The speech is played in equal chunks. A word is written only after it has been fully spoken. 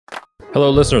Hello,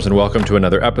 listeners, and welcome to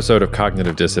another episode of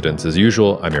Cognitive Dissidence. As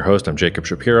usual, I'm your host. I'm Jacob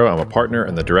Shapiro. I'm a partner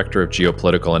and the director of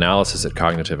geopolitical analysis at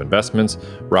Cognitive Investments.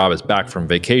 Rob is back from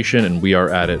vacation, and we are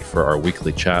at it for our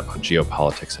weekly chat on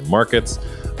geopolitics and markets.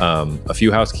 A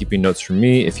few housekeeping notes from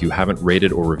me. If you haven't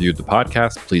rated or reviewed the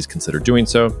podcast, please consider doing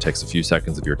so. It takes a few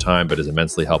seconds of your time, but is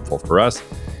immensely helpful for us.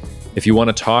 If you want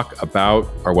to talk about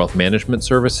our wealth management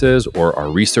services or our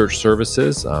research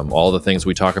services, all the things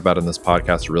we talk about in this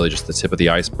podcast are really just the tip of the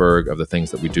iceberg of the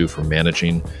things that we do for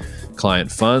managing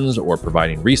client funds or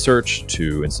providing research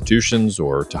to institutions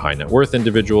or to high net worth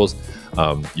individuals.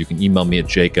 You can email me at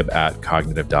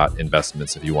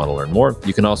jacob@cognitive.investments if you want to learn more.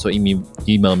 You can also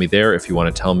email me there if you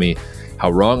want to tell me how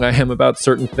wrong I am about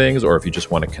certain things, or if you just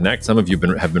want to connect. Some of you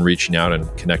have been reaching out and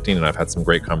connecting, and I've had some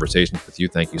great conversations with you.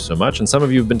 Thank you so much. And some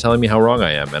of you have been telling me how wrong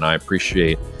I am, and I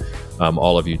appreciate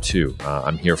all of you too.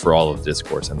 I'm here for all of the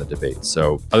discourse and the debate.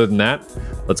 So other than that,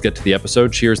 let's get to the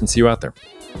episode. Cheers and see you out there.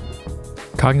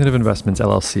 Cognitive Investments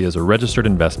LLC is a registered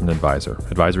investment advisor.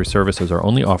 Advisory services are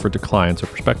only offered to clients or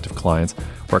prospective clients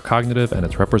where Cognitive and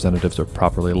its representatives are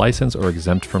properly licensed or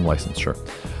exempt from licensure.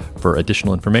 For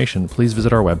additional information, please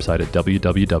visit our website at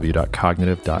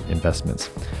www.cognitive.investments.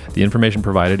 The information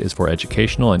provided is for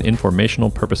educational and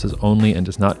informational purposes only and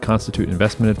does not constitute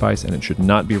investment advice, and it should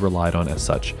not be relied on as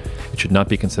such. It should not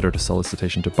be considered a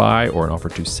solicitation to buy or an offer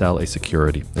to sell a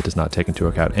security. It does not take into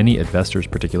account any investor's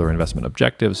particular investment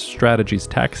objectives, strategies,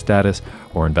 tax status,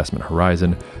 or investment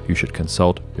horizon. You should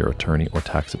consult your attorney or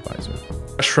tax advisor.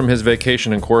 From his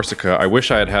vacation in Corsica, I wish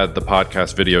I had had the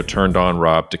podcast video turned on,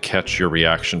 Rob, to catch your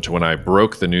reaction to when I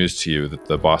broke the news to you that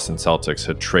the Boston Celtics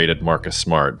had traded Marcus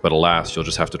Smart. But alas, you'll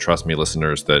just have to trust me,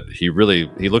 listeners, that he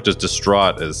looked as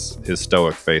distraught as his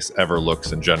stoic face ever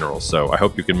looks in general. So I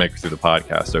hope you can make it through the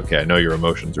podcast. Okay, I know your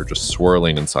emotions are just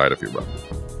swirling inside of you, Rob.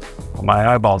 Well,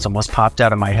 my eyeballs almost popped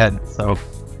out of my head, so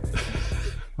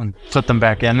I'll put them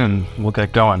back in and we'll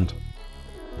get going.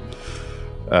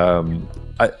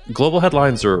 Global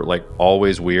headlines are like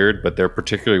always weird, but they're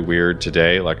particularly weird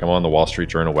today. Like I'm on the Wall Street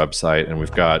Journal website and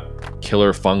we've got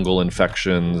killer fungal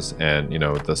infections and,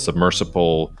 the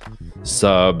submersible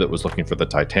sub that was looking for the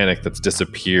Titanic that's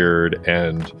disappeared,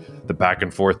 and the back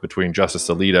and forth between Justice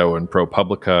Alito and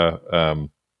ProPublica.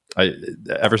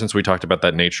 Ever since we talked about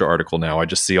that Nature article now, I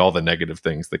just see all the negative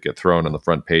things that get thrown on the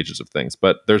front pages of things.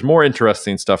 But there's more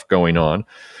interesting stuff going on.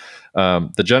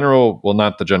 Not the general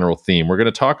theme. We're going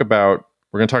to talk about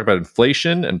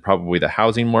inflation and probably the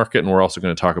housing market, and we're also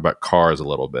going to talk about cars a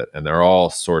little bit, and they're all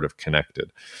sort of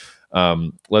connected.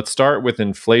 Let's start with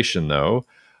inflation, though.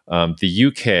 The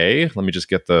UK, let me just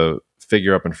get the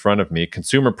figure up in front of me.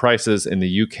 Consumer prices in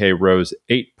the UK rose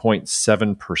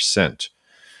 8.7%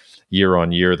 year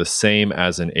on year, the same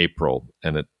as in April,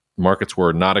 and markets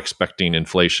were not expecting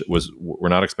inflation.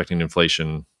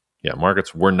 Yeah,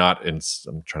 markets were not, I'm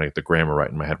trying to get the grammar right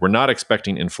in my head. We're not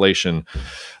expecting inflation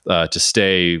to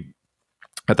stay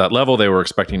at that level. They were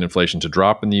expecting inflation to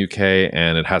drop in the UK,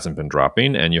 and it hasn't been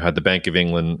dropping. And you had the Bank of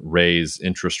England raise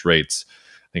interest rates,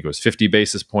 I think it was 50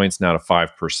 basis points now to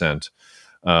 5%.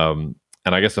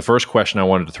 And I guess the first question I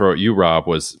wanted to throw at you, Rob,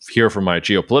 was here from my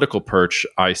geopolitical perch,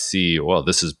 I see, well,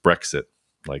 this is Brexit.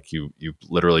 Like you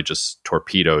literally just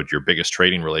torpedoed your biggest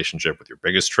trading relationship with your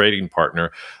biggest trading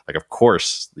partner. Like, of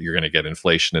course, you're going to get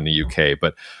inflation in the UK.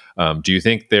 But do you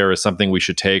think there is something we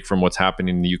should take from what's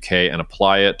happening in the UK and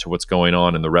apply it to what's going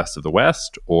on in the rest of the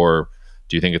West? Or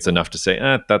do you think it's enough to say,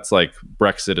 that's like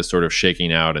Brexit is sort of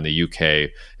shaking out and the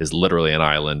UK is literally an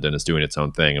island and is doing its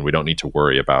own thing, and we don't need to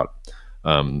worry about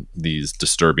these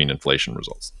disturbing inflation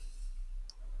results?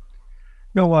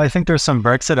 No, well, I think there's some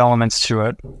Brexit elements to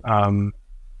it.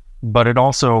 But it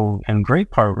also, in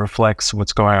great part, reflects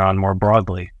what's going on more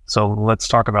broadly. So let's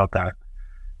talk about that.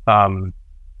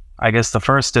 I guess the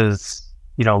first is,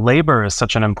 labor is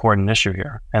such an important issue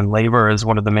here. And labor is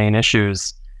one of the main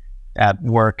issues at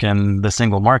work in the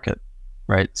single market,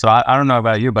 right? So I don't know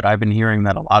about you, but I've been hearing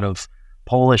that a lot of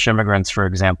Polish immigrants, for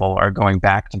example, are going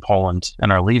back to Poland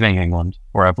and are leaving England,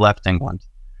 or have left England.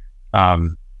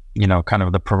 Kind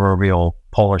of the proverbial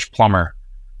Polish plumber.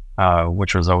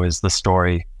 Which was always the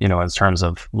story, in terms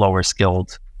of lower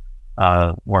skilled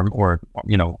or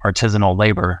artisanal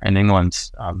labor in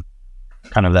England,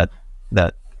 kind of that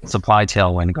supply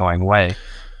tailwind going away.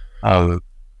 I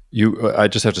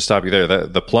just have to stop you there.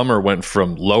 The plumber went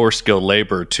from lower skilled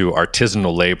labor to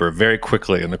artisanal labor very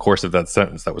quickly in the course of that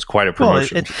sentence. That was quite a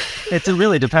promotion. Well, it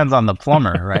really depends on the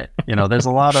plumber, right? There's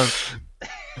a lot of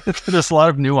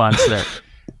nuance there.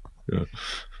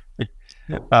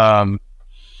 Yeah.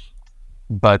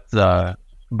 But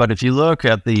if you look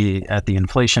at the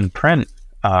inflation print,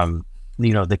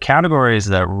 the categories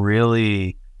that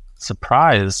really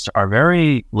surprised are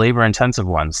very labor intensive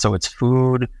ones. So it's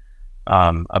food,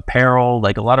 apparel,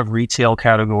 like a lot of retail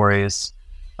categories,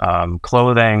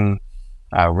 clothing,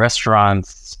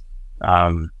 restaurants.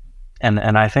 And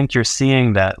I think you're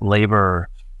seeing that labor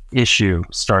issue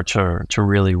start to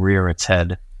really rear its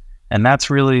head. And that's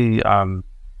really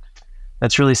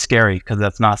scary because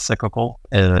that's not cyclical.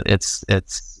 It's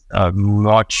a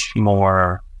much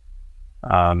more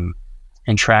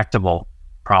intractable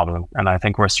problem. And I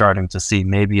think we're starting to see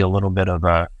maybe a little bit of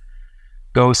a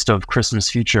ghost of Christmas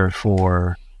future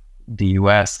for the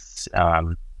US,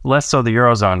 less so the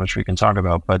Eurozone, which we can talk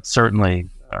about, but certainly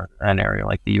an area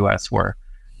like the US where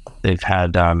they've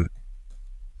had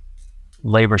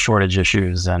labor shortage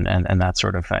issues and that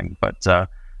sort of thing. But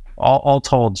all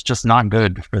told, just not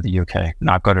good for the UK,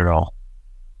 not good at all.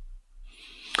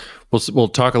 We'll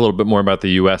talk a little bit more about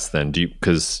the US then.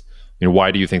 Because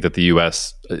why do you think that the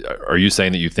US, are you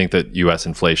saying that you think that US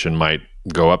inflation might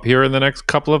go up here in the next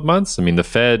couple of months? I mean, the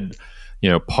Fed,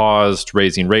 paused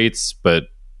raising rates, but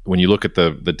when you look at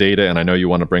the data, and I know you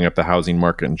want to bring up the housing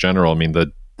market in general, I mean,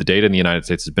 the data in the United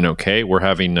States has been okay. We're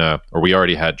having, or we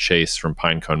already had Chase from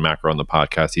Pinecone Macro on the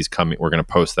podcast. He's coming. We're going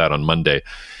to post that on Monday.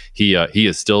 He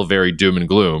is still very doom and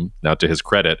gloom. Now, to his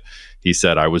credit, he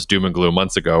said, I was doom and gloom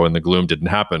months ago and the gloom didn't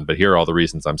happen, but here are all the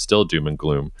reasons I'm still doom and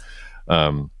gloom.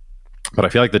 But I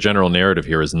feel like the general narrative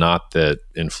here is not that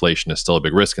inflation is still a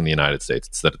big risk in the United States.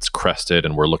 It's that it's crested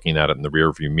and we're looking at it in the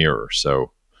rearview mirror.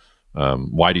 So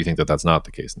why do you think that that's not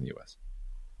the case in the U.S.?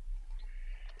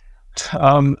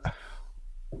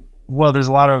 Well, there's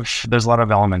a lot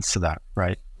of elements to that,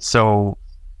 right? So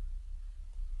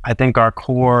I think our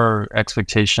core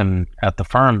expectation at the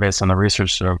firm, based on the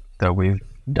research that we've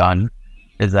done,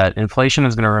 is that inflation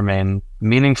is going to remain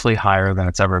meaningfully higher than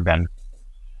it's ever been.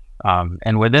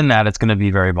 And within that, it's going to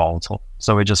be very volatile.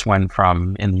 So we just went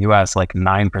from, in the US, like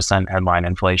 9% headline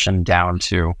inflation down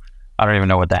to, I don't even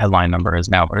know what the headline number is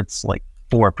now, but it's like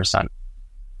 4%.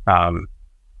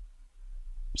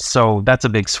 So that's a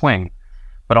big swing.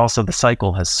 But also the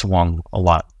cycle has swung a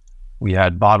lot. We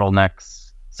had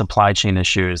bottlenecks, supply chain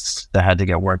issues that had to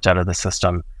get worked out of the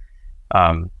system.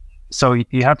 So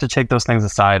you have to take those things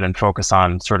aside and focus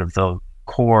on sort of the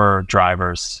core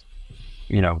drivers,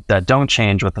 that don't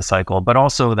change with the cycle, but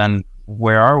also then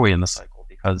where are we in the cycle?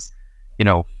 Because,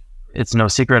 it's no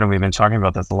secret, and we've been talking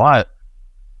about this a lot.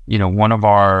 One of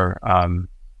our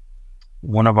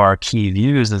key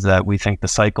views is that we think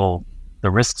the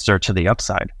risks are to the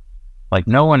upside. Like,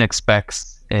 no one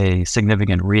expects a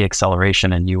significant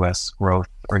reacceleration in U.S. growth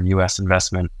or U.S.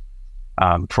 investment,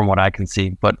 from what I can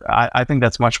see. But I think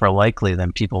that's much more likely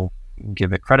than people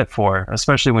give it credit for,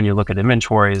 especially when you look at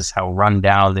inventories, how run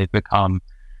down they've become.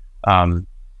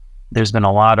 There's been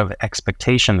a lot of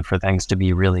expectation for things to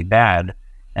be really bad.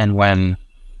 And when,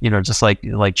 just like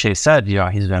Chase said,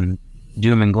 he's been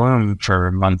doom and gloom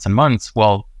for months and months.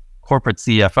 Well, corporate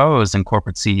CFOs and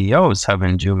corporate CEOs have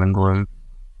been doom and gloom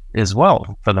as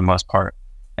well, for the most part.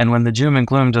 And when the doom and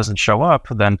gloom doesn't show up,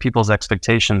 then people's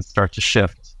expectations start to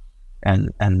shift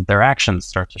and their actions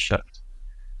start to shift.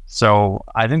 So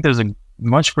I think there's a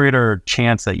much greater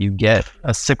chance that you get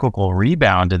a cyclical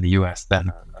rebound in the US than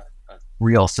a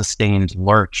real sustained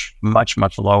lurch, much,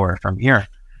 much lower from here.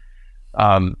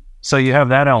 So you have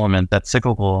that element, that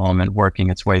cyclical element working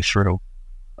its way through,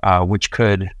 which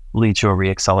could lead to a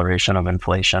reacceleration of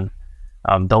inflation.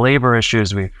 The labor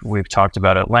issues we've talked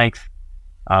about at length.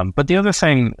 But the other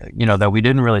thing, that we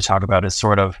didn't really talk about is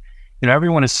sort of,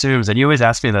 everyone assumes, and you always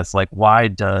ask me this, like, why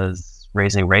does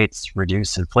raising rates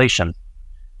reduce inflation?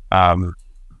 And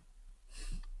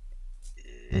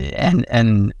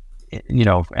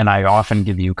I often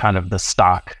give you kind of the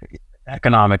stock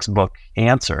economics book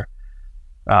answer.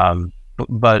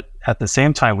 But at the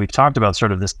same time, we've talked about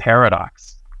sort of this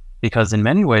paradox, because in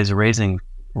many ways, raising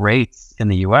rates in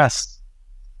the US,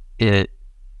 it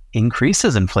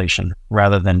increases inflation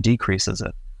rather than decreases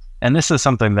it. And this is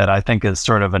something that I think is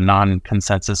sort of a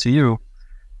non-consensus view,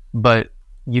 but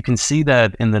you can see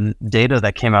that in the data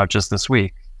that came out just this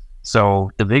week. So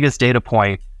the biggest data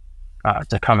point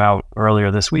to come out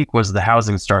earlier this week was the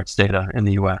housing starts data in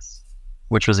the US,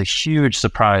 which was a huge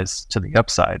surprise to the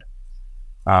upside.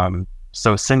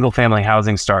 So single family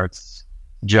housing starts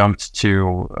jumped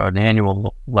to an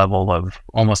annual level of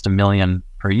almost 1 million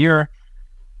per year.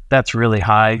 That's really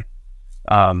high.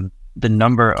 The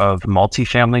number of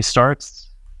multifamily starts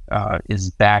is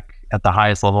back at the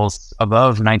highest levels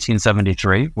above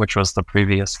 1973, which was the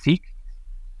previous peak.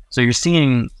 So you're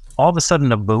seeing all of a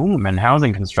sudden a boom in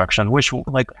housing construction, which,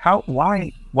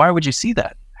 why would you see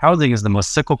that? Housing is the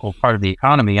most cyclical part of the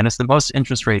economy, and it's the most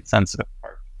interest rate sensitive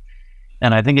part.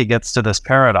 And I think it gets to this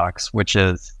paradox, which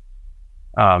is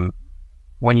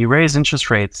when you raise interest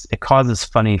rates, it causes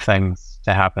funny things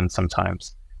to happen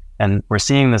sometimes. And we're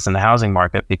seeing this in the housing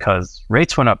market because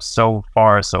rates went up so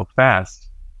far, so fast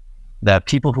that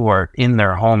people who are in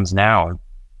their homes now,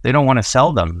 they don't want to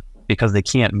sell them because they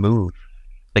can't move.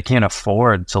 They can't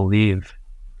afford to leave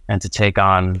and to take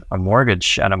on a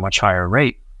mortgage at a much higher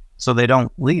rate. So they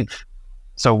don't leave.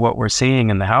 So what we're seeing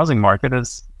in the housing market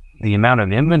is the amount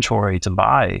of inventory to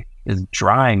buy is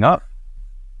drying up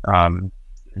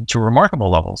to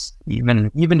remarkable levels, even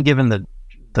given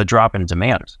the drop in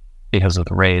demand because of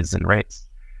the raise in rates.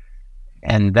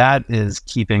 And that is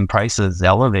keeping prices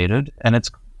elevated, and it's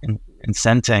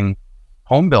incenting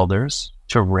home builders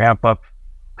to ramp up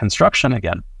construction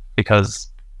again because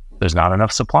there's not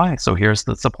enough supply. So here's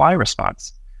the supply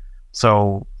response.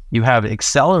 So you have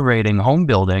accelerating home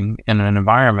building in an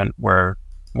environment where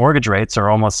mortgage rates are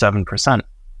almost 7%.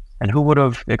 And who would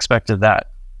have expected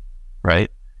that,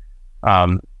 right?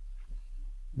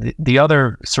 The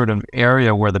other sort of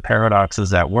area where the paradox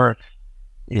is at work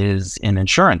is in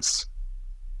insurance.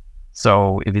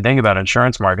 So if you think about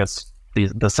insurance markets,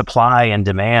 the supply and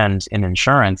demand in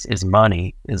insurance is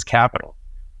money, is capital.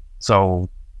 So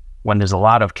when there's a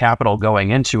lot of capital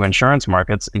going into insurance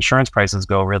markets, insurance prices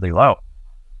go really low.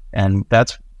 And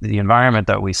that's the environment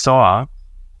that we saw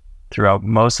throughout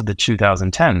most of the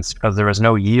 2010s because there was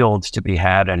no yield to be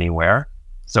had anywhere.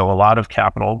 So a lot of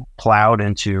capital plowed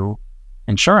into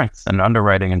insurance and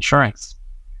underwriting insurance.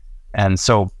 And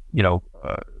so,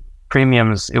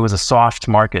 premiums, it was a soft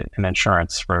market in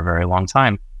insurance for a very long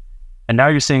time. And now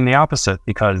you're seeing the opposite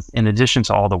because in addition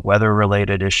to all the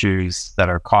weather-related issues that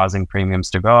are causing premiums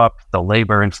to go up, the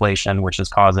labor inflation, which is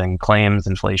causing claims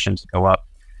inflation to go up,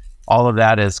 all of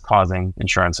that is causing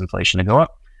insurance inflation to go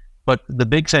up. But the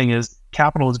big thing is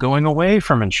capital is going away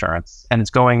from insurance and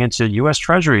it's going into US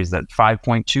Treasuries at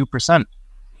 5.2%.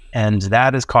 And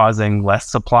that is causing less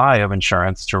supply of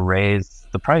insurance to raise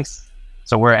the price.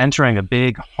 So we're entering a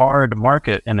big, hard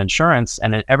market in insurance,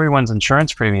 and everyone's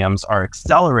insurance premiums are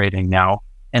accelerating now.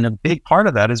 And a big part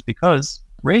of that is because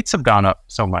rates have gone up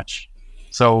so much.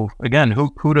 So again,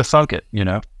 who'd have thunk it,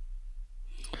 I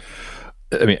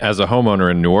mean, as a homeowner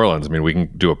in New Orleans, we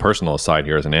can do a personal aside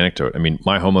here as an anecdote.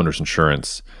 My homeowner's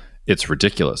insurance, it's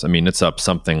ridiculous. It's up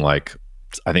something like,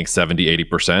 I think 70,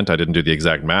 80%. I didn't do the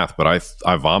exact math, but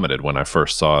I vomited when I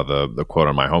first saw the quote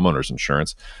on my homeowner's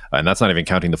insurance. And that's not even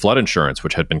counting the flood insurance,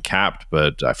 which had been capped,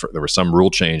 but there was some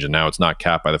rule change and now it's not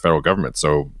capped by the federal government.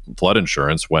 So flood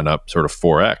insurance went up sort of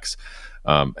 4x.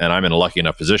 And I'm in a lucky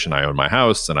enough position. I own my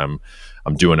house and I'm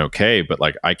doing okay, but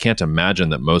I can't imagine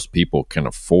that most people can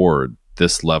afford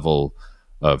this level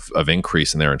of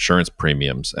increase in their insurance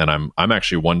premiums. And I'm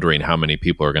actually wondering how many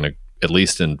people are going to, at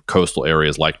least in coastal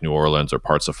areas like New Orleans or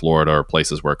parts of Florida or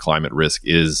places where climate risk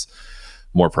is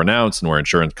more pronounced and where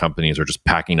insurance companies are just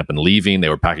packing up and leaving. They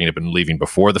were packing up and leaving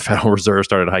before the Federal Reserve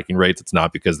started hiking rates. It's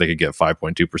not because they could get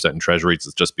 5.2% in treasuries.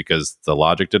 It's just because the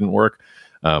logic didn't work.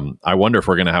 I wonder if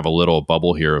we're going to have a little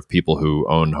bubble here of people who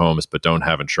own homes but don't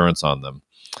have insurance on them.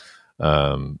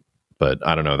 But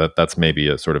I don't know, that's maybe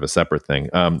a sort of a separate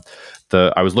thing.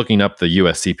 I was looking up the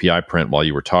US CPI print while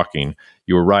you were talking.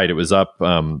 You were right. It was up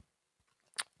 4%.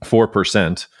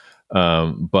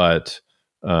 But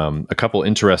a couple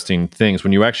interesting things.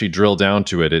 When you actually drill down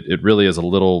to it, it really is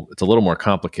it's a little more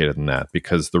complicated than that,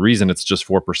 because the reason it's just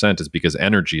 4% is because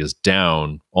energy is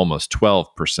down almost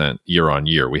 12% year on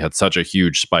year. We had such a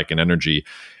huge spike in energy,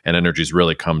 and energy's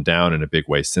really come down in a big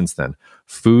way since then.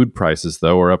 Food prices,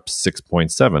 though, are up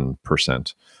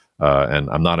 6.7%. And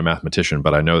I'm not a mathematician,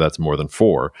 but I know that's more than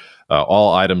 4.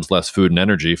 All items less food and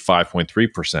energy,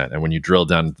 5.3%. And when you drill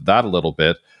down to that a little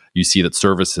bit, you see that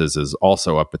services is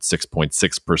also up at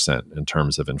 6.6% in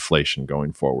terms of inflation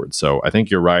going forward. So I think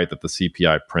you're right that the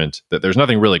CPI print, that there's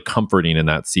nothing really comforting in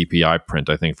that CPI print,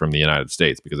 I think, from the United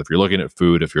States, because if you're looking at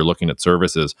food, if you're looking at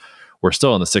services, we're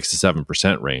still in the 6 to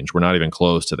 7% range. We're not even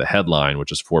close to the headline,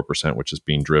 which is 4%, which is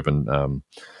being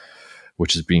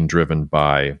driven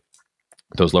by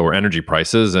those lower energy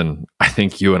prices. And I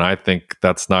think you and I think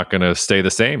that's not going to stay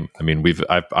the same. I mean,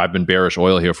 I've been bearish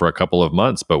oil here for a couple of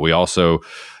months, but we also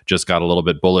just got a little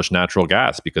bit bullish natural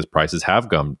gas because prices have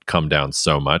come down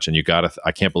so much. And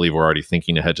I can't believe we're already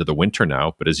thinking ahead to the winter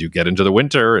now. But as you get into the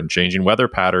winter and changing weather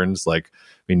patterns,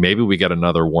 maybe we get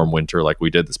another warm winter like we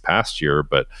did this past year,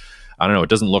 but I don't know. It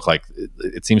doesn't look like,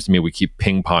 it seems to me we keep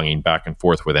ping-ponging back and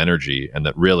forth with energy, and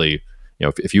that really,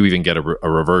 if you even get a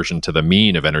reversion to the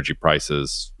mean of energy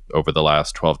prices over the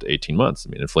last 12 to 18 months,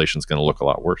 inflation is going to look a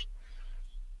lot worse.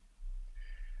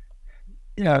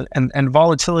 Yeah, and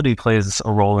volatility plays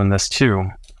a role in this too.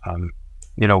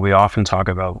 we often talk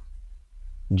about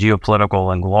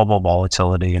geopolitical and global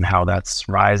volatility and how that's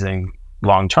rising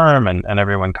long term, and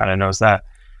everyone kind of knows that.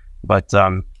 But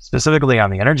specifically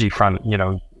on the energy front,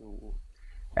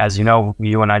 as you know,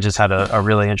 you and I just had a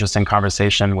really interesting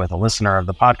conversation with a listener of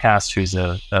the podcast who's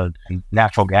a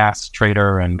natural gas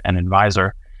trader and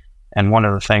advisor. And one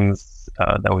of the things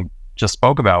that we just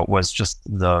spoke about was just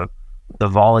the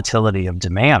volatility of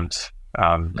demand,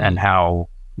 and how,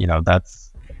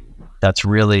 that's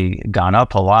really gone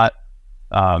up a lot,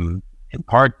 in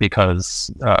part because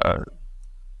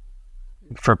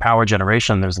for power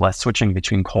generation, there's less switching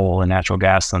between coal and natural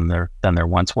gas than there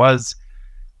once was.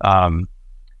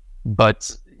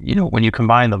 But when you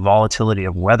combine the volatility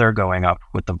of weather going up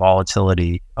with the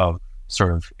volatility of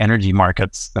sort of energy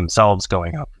markets themselves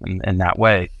going up in that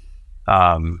way,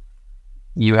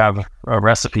 you have a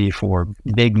recipe for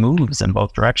big moves in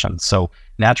both directions. So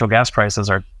natural gas prices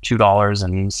are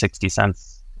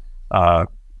 $2.60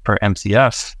 per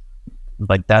MCF.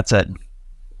 Like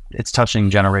it's touching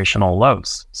generational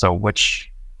lows. So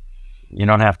which you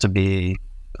don't have to be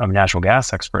a natural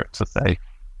gas expert to say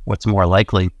what's more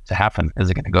likely to happen. Is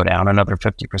it going to go down another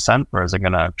 50% or is it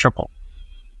going to triple?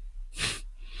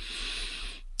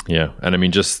 Yeah. And I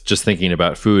mean, just thinking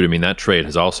about food, I mean, that trade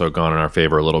has also gone in our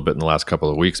favor a little bit in the last couple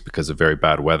of weeks because of very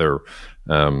bad weather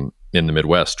in the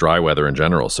Midwest, dry weather in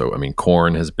general. So, I mean,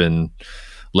 corn has been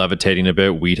levitating a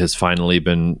bit. Wheat has finally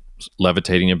been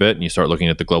levitating a bit. And you start looking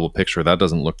at the global picture, that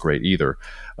doesn't look great either.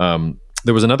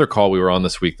 There was another call we were on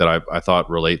this week that I thought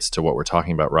relates to what we're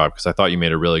talking about, Rob, because I thought you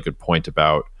made a really good point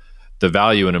about the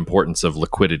value and importance of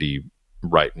liquidity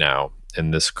right now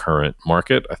in this current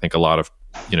market. I think a lot of,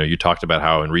 you talked about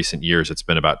how in recent years it's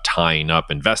been about tying up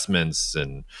investments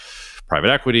and private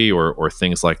equity or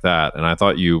things like that. And I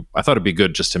thought it'd be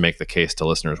good just to make the case to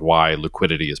listeners why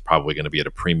liquidity is probably going to be at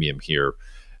a premium here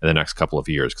in the next couple of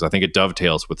years, because I think it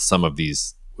dovetails with some of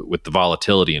these, with the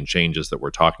volatility and changes that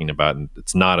we're talking about. And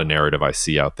it's not a narrative I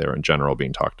see out there in general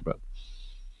being talked about.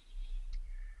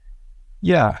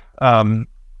 Yeah.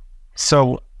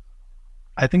 So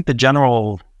I think the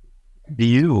general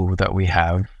view that we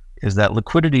have is that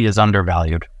liquidity is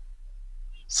undervalued.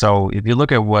 So if you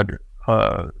look at what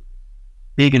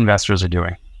big investors are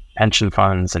doing, pension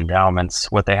funds,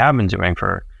 endowments, what they have been doing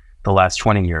for the last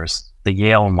 20 years, the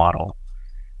Yale model.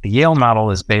 The Yale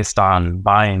model is based on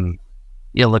buying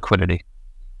illiquidity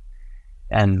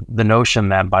and the notion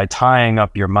that by tying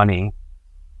up your money,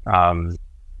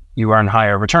 you earn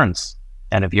higher returns.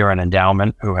 And if you're an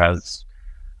endowment who has,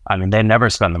 they never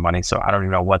spend the money, so I don't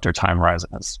even know what their time horizon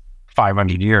is.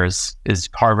 500 years. Is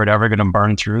Harvard ever going to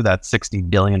burn through that $60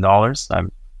 billion?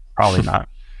 I'm probably not.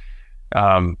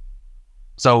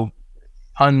 So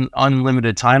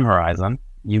unlimited time horizon,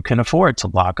 you can afford to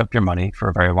lock up your money for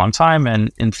a very long time.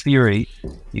 And in theory,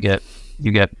 you get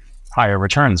higher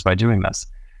returns by doing this.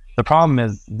 The problem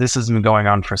is this has been going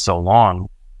on for so long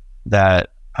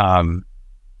that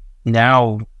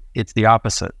now it's the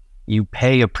opposite. You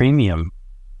pay a premium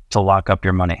to lock up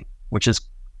your money, which is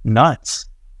nuts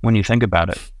when you think about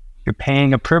it. You're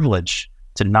paying a privilege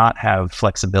to not have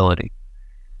flexibility.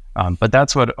 But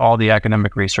that's what all the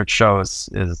academic research shows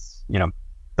is,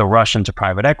 the rush into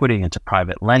private equity, into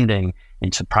private lending,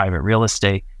 into private real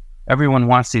estate. Everyone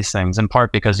wants these things in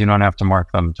part because you don't have to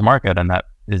mark them to market, and that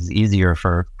is easier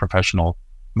for professional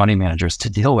money managers to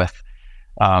deal with.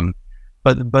 But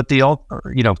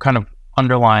the kind of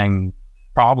underlying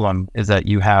problem is that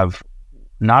you have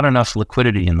not enough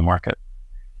liquidity in the market.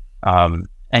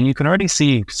 And you can already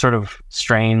see sort of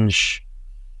strange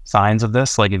signs of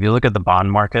this. Like if you look at the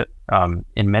bond market,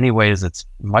 in many ways, it's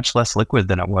much less liquid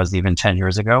than it was even 10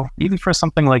 years ago, even for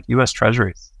something like US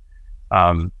Treasuries.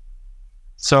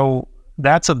 So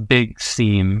that's a big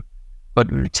theme, but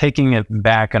taking it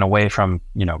back and away from,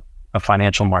 a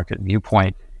financial market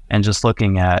viewpoint and just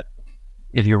looking at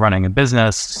if you're running a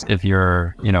business, if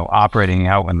you're, operating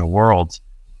out in the world,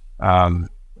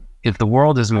 if the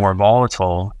world is more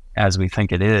volatile as we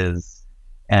think it is,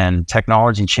 and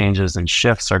technology changes and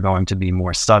shifts are going to be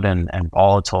more sudden and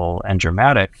volatile and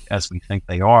dramatic as we think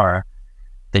they are,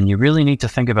 then you really need to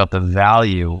think about the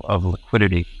value of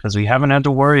liquidity, because we haven't had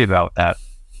to worry about that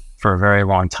for a very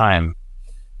long time.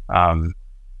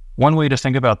 One way to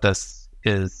think about this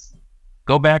is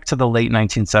go back to the late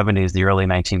 1970s, the early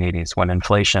 1980s, when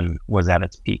inflation was at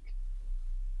its peak.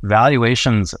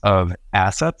 Valuations of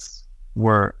assets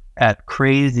were at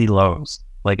crazy lows.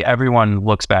 Like everyone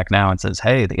looks back now and says,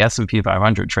 hey, the S&P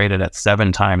 500 traded at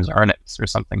 7 times earnings or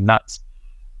something nuts.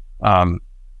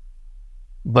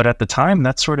 But at the time,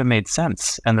 that sort of made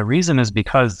sense. And the reason is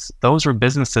because those were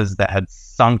businesses that had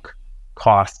sunk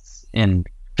costs in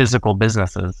physical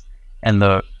businesses, and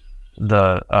the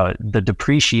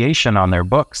depreciation on their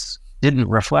books didn't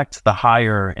reflect the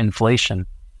higher inflation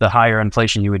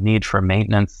you would need for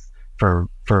maintenance, for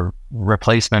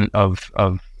replacement of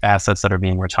assets that are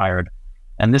being retired.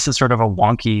 And this is sort of a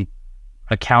wonky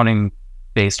accounting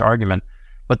based argument.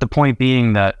 But the point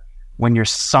being that when you're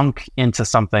sunk into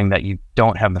something that you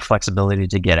don't have the flexibility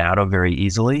to get out of very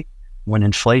easily, when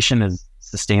inflation is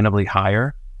sustainably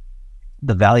higher,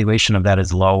 the valuation of that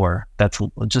is lower. That's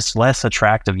just less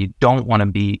attractive. You don't want to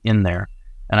be in there.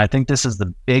 And I think this is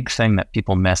the big thing that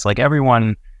people miss. Like,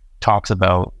 everyone talks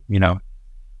about,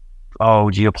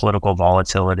 geopolitical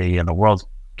volatility and the world's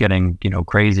getting,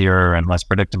 crazier and less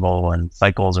predictable, and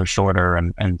cycles are shorter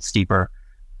and steeper.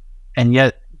 And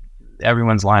yet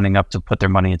everyone's lining up to put their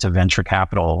money into venture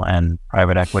capital and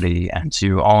private equity and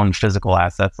to own physical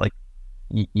assets. Like,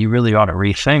 you really ought to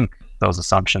rethink those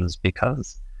assumptions,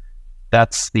 because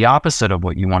that's the opposite of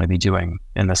what you want to be doing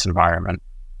in this environment.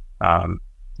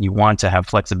 You want to have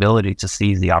flexibility to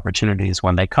seize the opportunities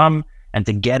when they come, and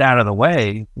to get out of the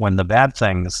way when the bad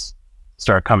things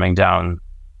start coming down,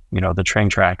 the train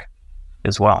track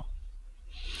as well.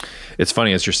 It's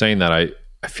funny, as you're saying that,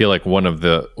 I feel like one of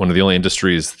the only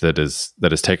industries that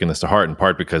has taken this to heart, in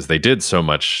part because they did so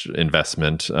much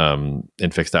investment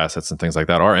in fixed assets and things like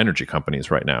that, are energy companies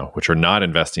right now, which are not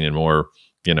investing in more,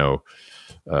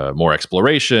 more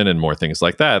exploration and more things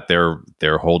like that.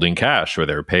 They're holding cash, or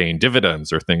they're paying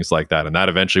dividends or things like that, and that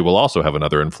eventually will also have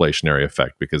another inflationary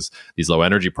effect, because these low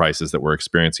energy prices that we're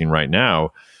experiencing right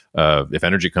now, if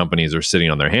energy companies are sitting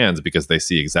on their hands because they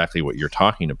see exactly what you're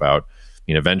talking about,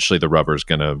 eventually the rubber is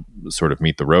going to sort of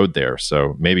meet the road there.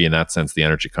 So maybe in that sense, the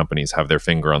energy companies have their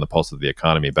finger on the pulse of the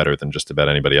economy better than just about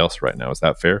anybody else right now. Is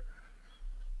that fair?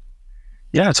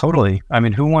 Yeah, totally. I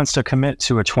mean, who wants to commit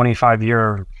to a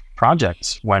 25-year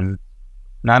project when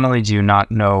not only do you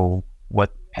not know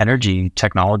what energy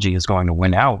technology is going to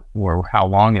win out, or how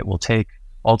long it will take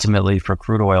ultimately for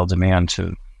crude oil demand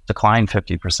to decline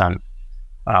 50%,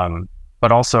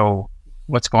 but also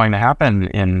what's going to happen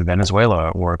in Venezuela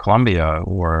or Colombia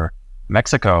or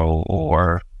Mexico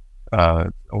or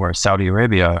Saudi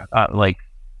Arabia.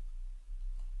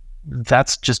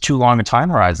 That's just too long a time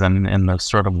horizon in the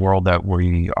sort of world that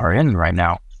we are in right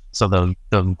now. So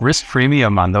the risk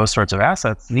premium on those sorts of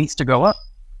assets needs to go up.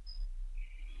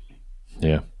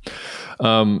 Yeah.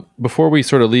 Before we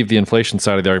sort of leave the inflation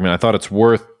side of the argument, I thought it's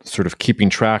worth sort of keeping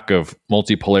track of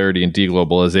multipolarity and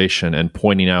deglobalization, and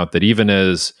pointing out that even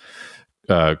as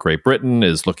Great Britain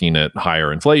is looking at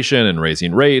higher inflation and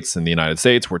raising rates, in the United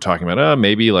States, we're talking about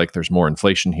maybe like there's more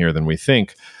inflation here than we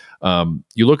think.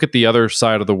 You look at the other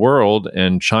side of the world,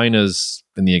 and China's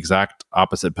in the exact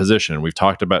opposite position. We've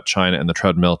talked about China and the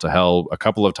treadmill to hell a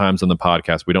couple of times on the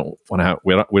podcast. We don't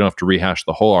have to rehash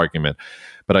the whole argument,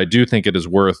 but I do think it is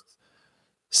worth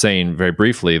saying very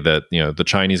briefly that the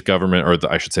Chinese government,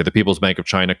 or I should say the People's Bank of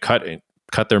China,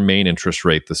 cut their main interest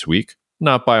rate this week.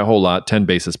 Not by a whole lot, 10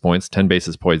 basis points. 10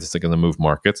 basis points is going to move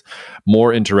markets.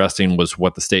 More interesting was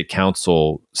what the State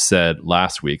Council said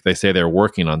last week. They say they're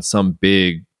working on some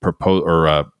big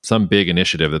some big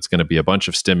initiative that's going to be a bunch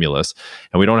of stimulus,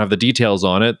 and we don't have the details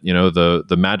on it.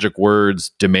 The magic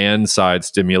words demand side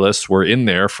stimulus were in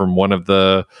there from one of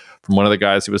the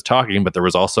guys who was talking, but there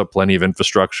was also plenty of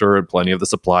infrastructure and plenty of the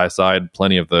supply side,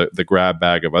 plenty of the grab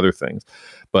bag of other things.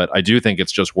 But I do think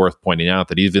it's just worth pointing out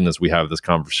that even as we have this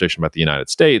conversation about the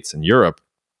United States and Europe,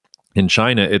 in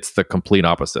China, it's the complete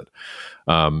opposite.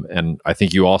 And I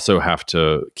think you also have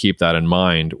to keep that in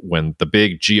mind when the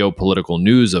big geopolitical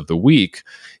news of the week,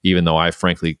 even though I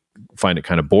frankly find it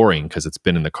kind of boring because it's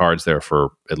been in the cards there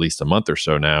for at least a month or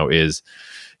so now, is,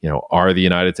 are the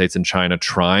United States and China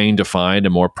trying to find a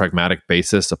more pragmatic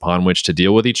basis upon which to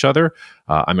deal with each other?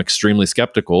 I'm extremely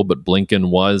skeptical, but Blinken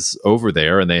was over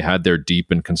there and they had their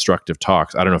deep and constructive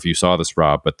talks. I don't know if you saw this,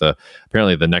 Rob, but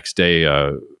apparently the next day,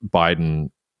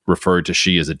 Biden referred to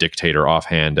Xi as a dictator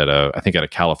offhand at a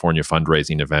California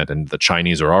fundraising event, and the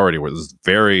Chinese was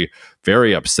very,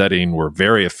 very upsetting. We're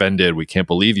very offended. We can't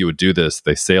believe you would do this.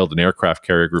 They sailed an aircraft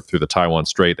carrier group through the Taiwan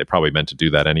Strait. They probably meant to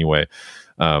do that anyway.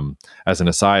 As an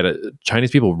aside,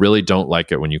 Chinese people really don't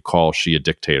like it when you call Xi a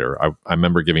dictator. I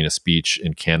remember giving a speech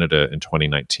in Canada in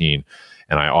 2019,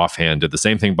 and I offhand did the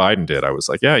same thing Biden did. I was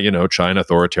like, China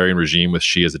authoritarian regime with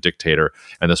Xi as a dictator.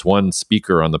 And this one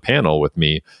speaker on the panel with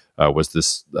me was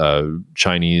this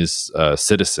Chinese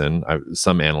citizen,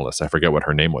 some analyst, I forget what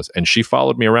her name was. And she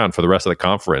followed me around for the rest of the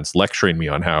conference, lecturing me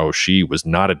on how Xi was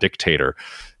not a dictator.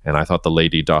 And I thought the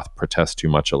lady doth protest too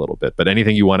much a little bit. But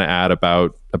anything you want to add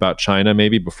about China,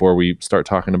 maybe, before we start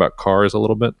talking about cars a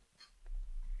little bit?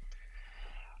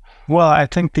 Well, I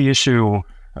think the issue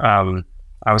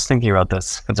I was thinking about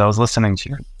this because I was listening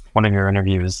to one of your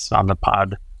interviews on the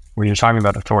pod where you're talking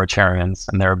about authoritarians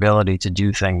and their ability to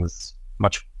do things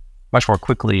much more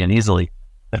quickly and easily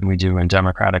than we do in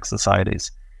democratic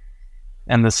societies.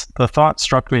 And the thought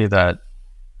struck me that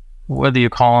whether you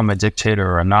call him a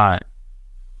dictator or not,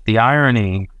 the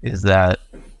irony is that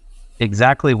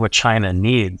exactly what China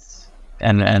needs,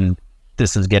 and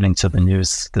this is getting to the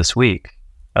news this week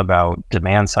about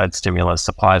demand side stimulus,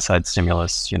 supply side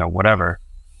stimulus, whatever.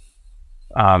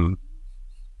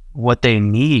 What they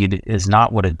need is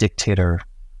not what a dictator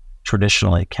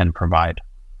traditionally can provide.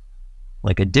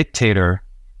 Like a dictator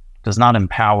does not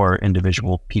empower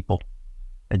individual people.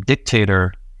 A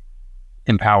dictator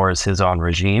empowers his own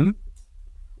regime,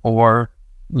 or,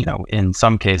 in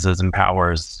some cases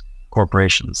empowers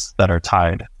corporations that are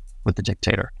tied with the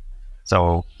dictator.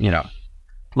 So,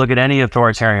 look at any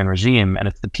authoritarian regime, and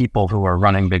it's the people who are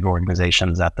running big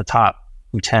organizations at the top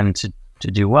who tend to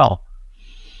do well.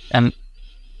 And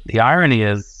the irony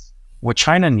is, what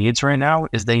China needs right now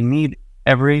is they need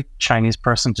every Chinese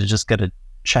person to just get a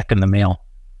check in the mail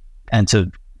and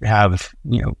to have,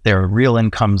 their real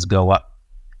incomes go up,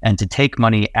 and to take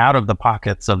money out of the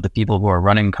pockets of the people who are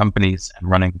running companies and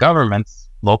running governments,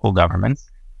 local governments,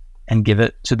 and give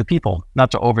it to the people.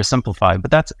 Not to oversimplify,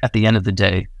 but that's at the end of the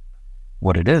day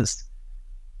what it is.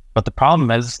 But the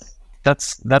problem is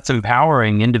that's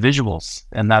empowering individuals,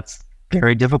 and that's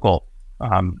very difficult.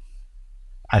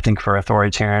 I think for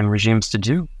authoritarian regimes to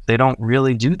do. They don't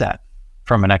really do that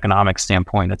from an economic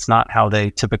standpoint. It's not how they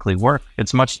typically work.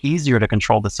 It's much easier to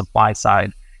control the supply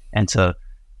side and to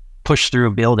push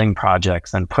through building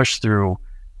projects and push through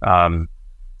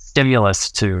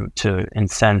stimulus to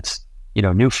incent,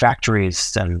 new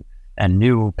factories and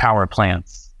new power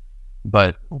plants.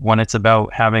 But when it's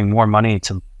about having more money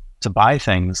to buy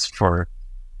things for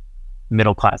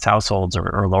middle class households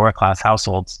or lower class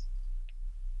households,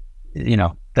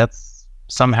 that's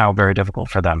somehow very difficult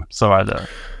for them. So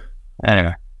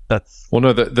anyway, that's... Well,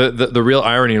 no, the real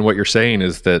irony in what you're saying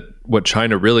is that what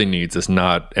China really needs is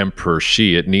not Emperor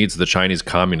Xi. It needs the Chinese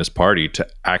Communist Party to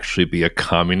actually be a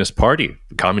communist party.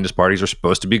 Communist parties are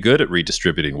supposed to be good at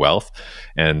redistributing wealth.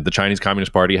 And the Chinese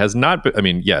Communist Party has not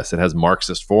been, yes, it has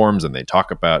Marxist forms, and they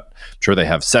talk about, I'm sure they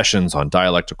have sessions on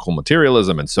dialectical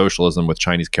materialism and socialism with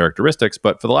Chinese characteristics.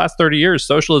 But for the last 30 years,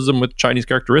 socialism with Chinese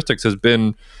characteristics has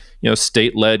been,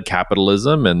 state-led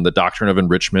capitalism and the doctrine of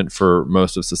enrichment for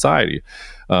most of society.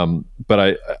 But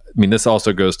I mean, this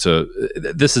also goes to,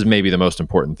 this is maybe the most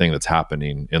important thing that's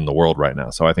happening in the world right now.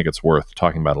 So I think it's worth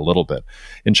talking about a little bit.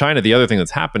 In China, the other thing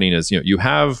that's happening is, you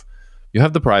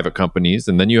have the private companies,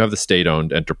 and then you have the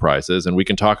state-owned enterprises, and we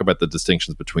can talk about the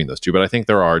distinctions between those two, but I think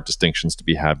there are distinctions to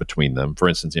be had between them. For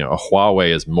instance, a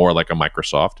Huawei is more like a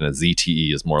Microsoft, and a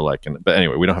ZTE is more like but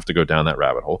anyway, we don't have to go down that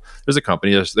rabbit hole. There's a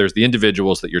company, there's the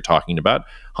individuals that you're talking about,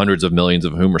 hundreds of millions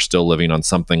of whom are still living on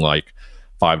something like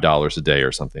 $5 a day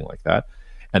or something like that.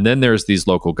 And then there's these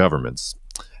local governments.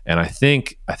 And I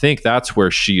think that's where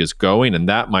Xi is going, and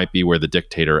that might be where the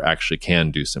dictator actually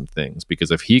can do some things. Because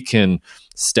if he can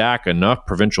stack enough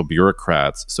provincial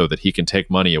bureaucrats so that he can take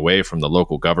money away from the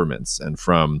local governments and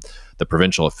from the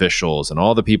provincial officials and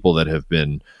all the people that have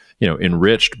been,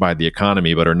 enriched by the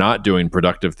economy but are not doing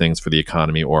productive things for the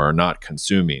economy or are not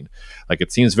consuming, like,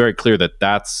 it seems very clear that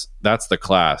that's the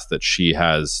class that Xi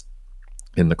has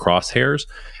in the crosshairs.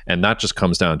 And that just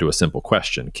comes down to a simple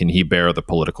question: can he bear the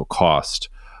political cost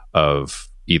of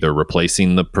either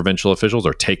replacing the provincial officials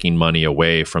or taking money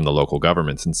away from the local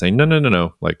governments and saying,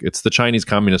 no, like, it's the Chinese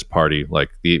Communist Party, like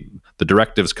the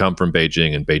directives come from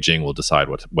Beijing, and Beijing will decide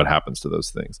what happens to those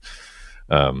things.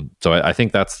 So I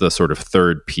think that's the sort of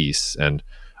third piece. And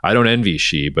I don't envy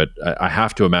Xi, but I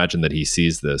have to imagine that he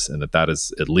sees this, and that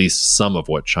is at least some of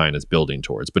what China's building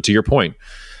towards. But to your point,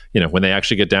 when they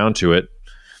actually get down to it,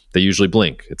 they usually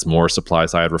blink. It's more supply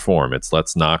side reform. It's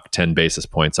let's knock 10 basis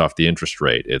points off the interest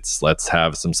rate. It's let's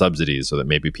have some subsidies so that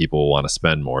maybe people will want to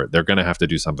spend more. They're going to have to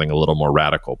do something a little more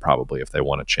radical probably if they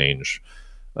want to change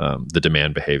the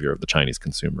demand behavior of the Chinese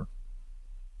consumer.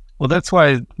 Well, that's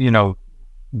why,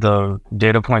 the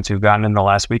data points we've gotten in the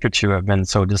last week or two have been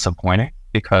so disappointing,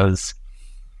 because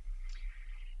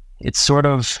it's sort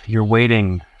of, you're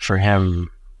waiting for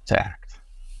him to act.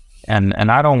 And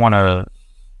I don't want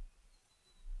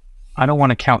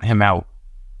to count him out.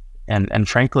 And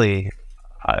frankly,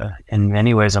 in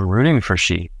many ways, I'm rooting for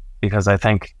Xi, because I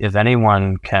think if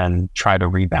anyone can try to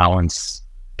rebalance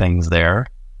things there,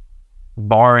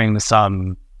 barring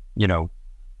some,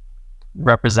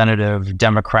 representative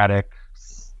democratic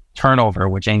turnover,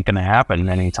 which ain't going to happen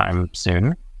anytime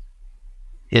soon,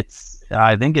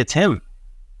 I think it's him.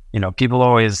 People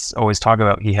always talk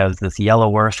about he has this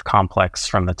yellow earth complex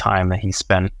from the time that he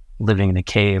spent living in a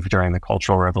cave during the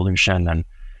Cultural Revolution and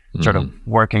sort of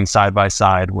working side by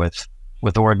side with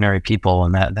ordinary people,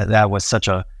 and that was such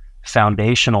a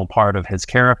foundational part of his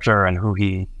character and who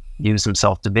he views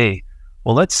himself to be.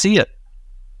 Well, let's see it.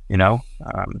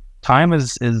 Time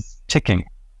is ticking,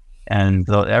 and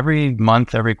every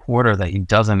month, every quarter that he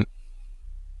doesn't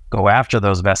go after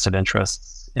those vested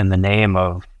interests in the name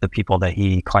of the people that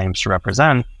he claims to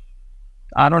represent,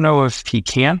 I don't know if he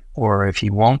can or if he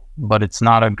won't, but it's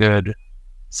not a good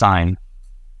sign.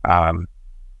 And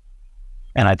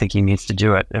I think he needs to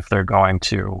do it if they're going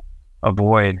to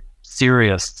avoid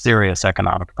serious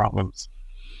economic problems.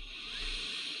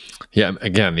 Yeah,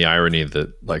 again, the irony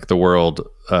that like the world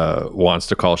wants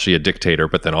to call Xi a dictator,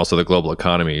 but then also the global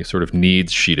economy sort of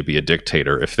needs Xi to be a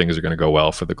dictator if things are going to go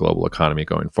well for the global economy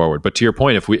going forward. But to your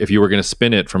point, if you were going to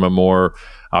spin it from a more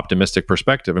optimistic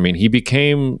perspective, I mean, he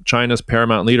became China's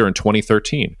paramount leader in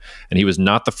 2013, and he was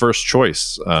not the first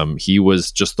choice. He was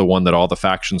just the one that all the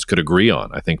factions could agree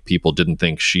on. I think people didn't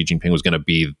think Xi Jinping was going to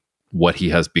be what he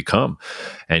has become,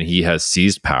 and he has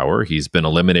seized power. He's been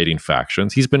eliminating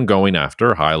factions. He's been going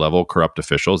after high-level corrupt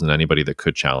officials and anybody that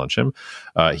could challenge him.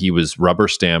 He was rubber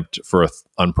stamped for an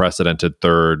unprecedented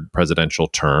third presidential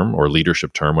term or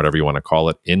leadership term, whatever you want to call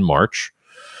it, in March,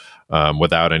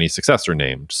 without any successor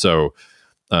named. So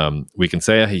we can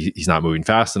say he's not moving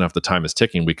fast enough. The time is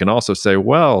ticking. We can also say,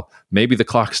 well, maybe the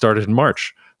clock started in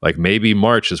March. Like maybe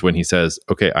March is when he says,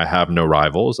 okay, I have no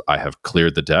rivals. I have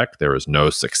cleared the deck. There is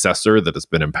no successor that has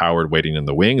been empowered waiting in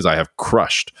the wings. I have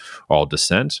crushed all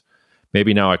dissent.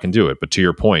 Maybe now I can do it. But to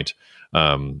your point,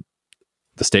 the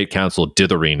state council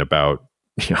dithering about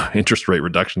interest rate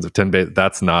reductions of 10 basis,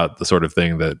 that's not the sort of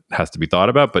thing that has to be thought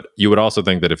about. But you would also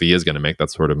think that if he is going to make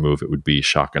that sort of move, it would be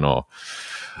shock and awe.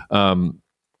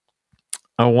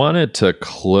 I wanted to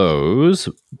close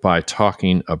by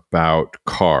talking about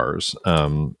cars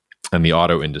and the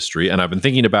auto industry. And I've been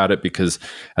thinking about it because,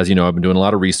 as you know, I've been doing a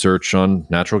lot of research on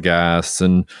natural gas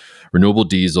and renewable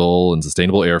diesel and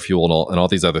sustainable air fuel and all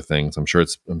these other things. I'm sure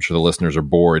the listeners are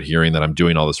bored hearing that I'm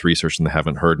doing all this research and they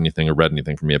haven't heard anything or read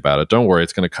anything from me about it. Don't worry,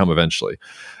 it's going to come eventually.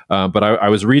 But I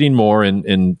was reading more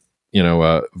in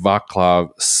Václav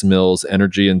Smil's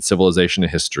Energy and Civilization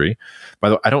and History. By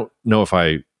the way, I don't know if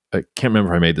I can't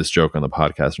remember if I made this joke on the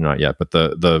podcast or not yet, but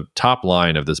the top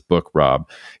line of this book, Rob,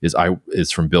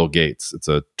 is from Bill Gates. It's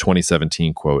a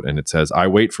 2017 quote, and it says, "I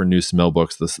wait for new Smil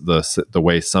books the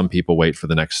way some people wait for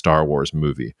the next Star Wars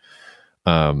movie."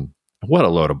 What a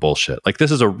load of bullshit. Like, this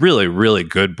is a really, really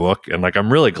good book, and like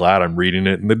I'm really glad I'm reading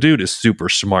it. And the dude is super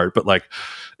smart, but like,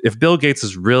 if Bill Gates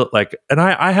is real, like, and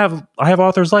I have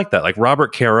authors like that, like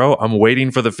Robert Caro. I'm waiting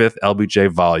for the 5th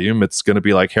LBJ volume. It's going to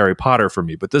be like Harry Potter for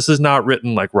me, but this is not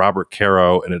written like Robert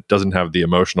Caro, and it doesn't have the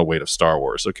emotional weight of Star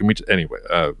Wars. So can we anyway?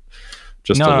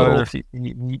 Just a little.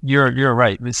 You're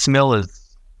right. Smil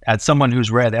is, as someone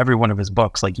who's read every one of his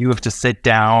books, like, you have to sit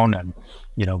down and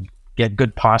get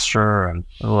good posture, and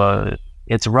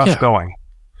it's rough going.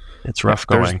 It's rough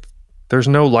going. There's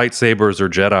no lightsabers or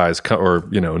Jedis or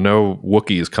no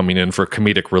Wookiees coming in for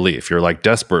comedic relief. You're like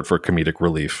desperate for comedic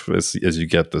relief as you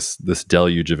get this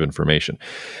deluge of information.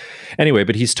 Anyway,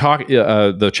 but he's talking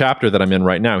the chapter that I'm in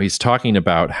right now. He's talking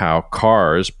about how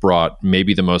cars brought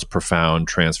maybe the most profound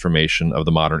transformation of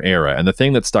the modern era. And the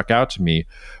thing that stuck out to me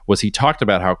was he talked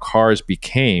about how cars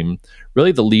became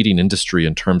really the leading industry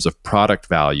in terms of product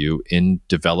value in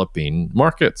developing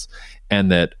markets,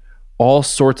 and that all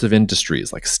sorts of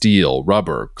industries like steel,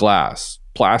 rubber, glass,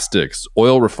 plastics,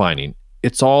 oil refining,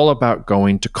 it's all about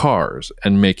going to cars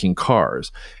and making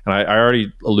cars. And I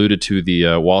already alluded to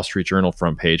the Wall Street Journal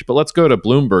front page, but let's go to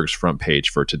Bloomberg's front page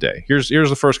for today. Here's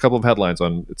the first couple of headlines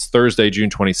on, it's Thursday,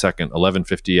 June 22nd,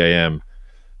 11:50 a.m.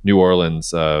 New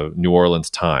Orleans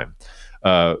time.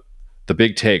 The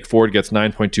big take, Ford gets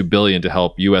 $9.2 billion to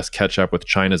help U.S. catch up with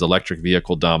China's electric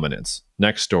vehicle dominance.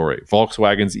 Next story,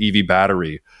 Volkswagen's EV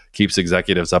battery keeps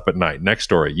executives up at night. Next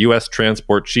story, U.S.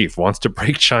 transport chief wants to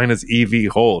break China's EV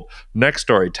hold. Next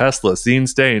story, Tesla seen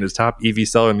staying as top EV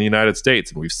seller in the United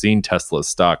States. And we've seen Tesla's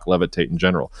stock levitate in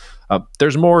general.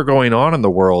 There's more going on in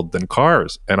the world than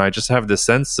cars. And I just have this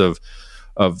sense of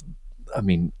I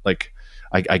mean, like,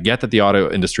 I get that the auto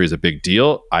industry is a big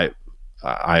deal.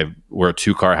 We're a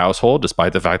 2-car household,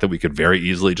 despite the fact that we could very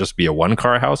easily just be a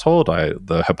 1-car household.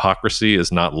 The hypocrisy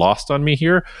is not lost on me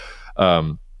here.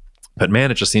 But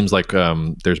man, it just seems like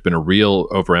there's been a real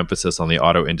overemphasis on the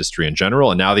auto industry in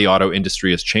general. And now the auto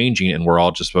industry is changing, and we're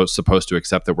all just supposed to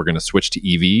accept that we're going to switch to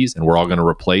EVs, and we're all going to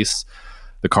replace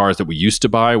the cars that we used to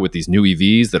buy with these new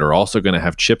EVs that are also going to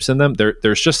have chips in them.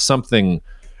 There's just something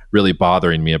really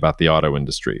bothering me about the auto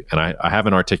industry. And I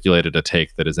haven't articulated a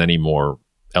take that is any more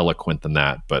eloquent than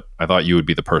that, but I thought you would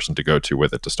be the person to go to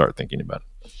with it to start thinking about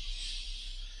it.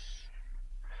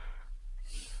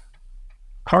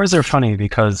 Cars are funny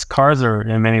because cars are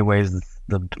in many ways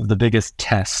the biggest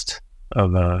test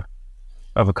of a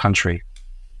country.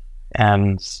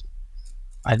 And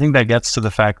I think that gets to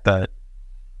the fact that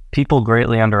people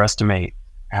greatly underestimate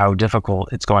how difficult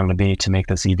it's going to be to make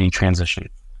this EV transition.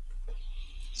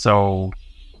 So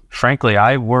frankly,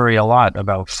 I worry a lot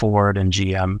about Ford and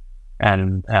GM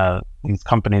and these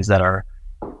companies that are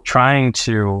trying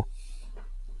to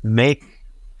make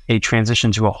a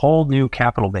transition to a whole new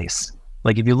capital base.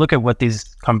 Like if you look at what these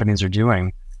companies are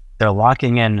doing, they're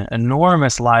locking in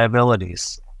enormous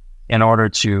liabilities in order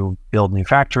to build new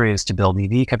factories, to build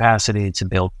EV capacity, to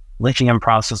build lithium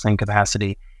processing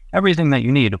capacity, everything that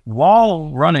you need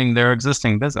while running their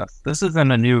existing business. This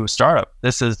isn't a new startup.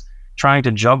 This is trying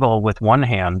to juggle with one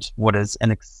hand what is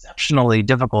an exceptionally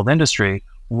difficult industry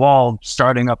while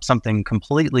starting up something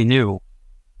completely new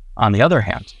on the other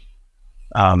hand.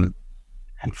 And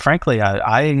frankly,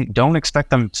 I don't expect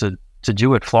them to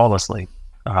do it flawlessly.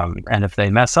 And if they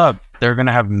mess up, they're going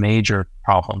to have major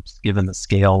problems given the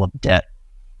scale of debt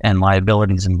and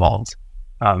liabilities involved.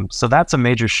 So that's a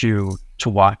major shoe to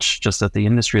watch just at the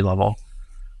industry level.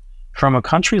 From a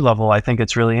country level, I think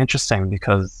it's really interesting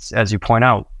because, as you point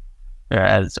out,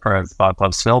 as Bob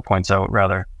Glove-Snell points out,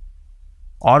 rather,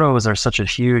 autos are such a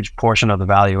huge portion of the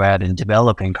value add in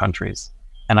developing countries.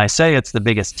 And I say it's the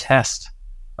biggest test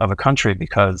of a country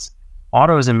because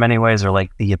autos in many ways are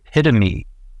like the epitome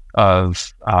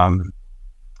of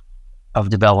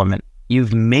development.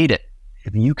 You've made it.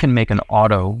 If you can make an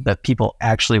auto that people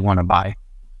actually want to buy.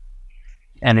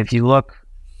 And if you look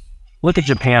at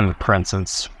Japan, for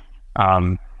instance,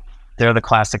 they're the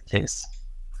classic case.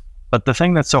 But the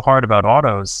thing that's so hard about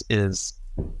autos is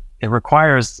it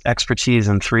requires expertise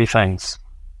in three things.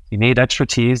 You need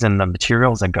expertise in the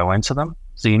materials that go into them.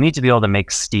 So you need to be able to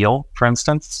make steel, for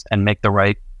instance, and make the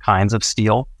right kinds of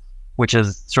steel, which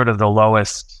is sort of the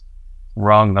lowest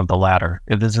rung of the ladder.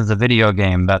 If this is a video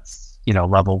game, that's,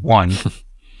 level 1.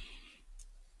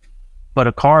 But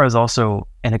a car is also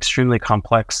an extremely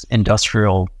complex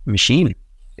industrial machine.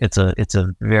 It's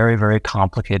a very, very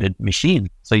complicated machine.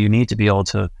 So you need to be able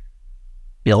to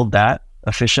build that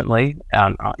efficiently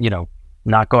and,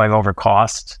 not going over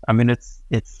cost. I mean,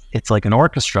 it's like an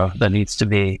orchestra that needs to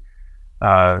be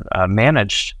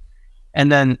managed.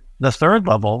 And then the third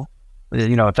level,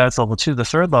 if that's level 2, the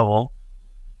third level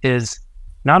is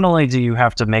not only do you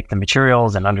have to make the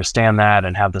materials and understand that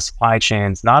and have the supply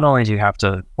chains, not only do you have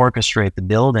to orchestrate the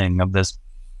building of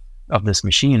this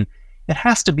machine, it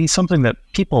has to be something that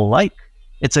people like.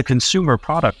 It's a consumer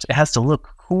product. It has to look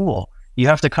cool. You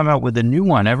have to come out with a new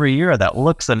one every year that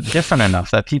looks different enough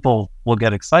that people will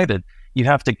get excited. You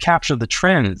have to capture the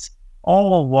trends,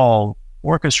 all while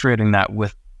orchestrating that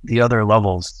with the other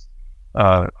levels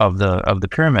of the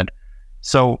pyramid.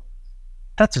 So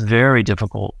that's very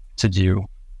difficult to do.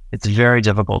 It's very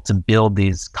difficult to build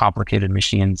these complicated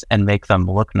machines and make them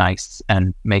look nice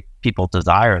and make people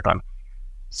desire them.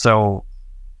 So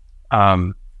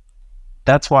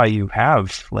that's why you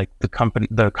have like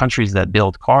the countries that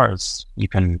build cars, you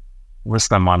can list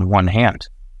them on one hand.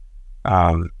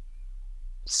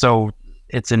 So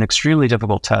it's an extremely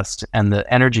difficult test, and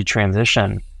the energy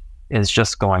transition is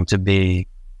just going to be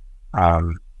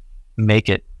make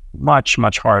it much,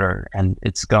 much harder, and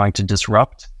it's going to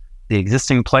disrupt the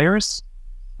existing players.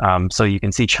 So you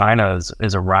can see China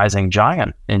is a rising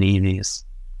giant in EVs.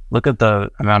 Look at the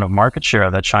amount of market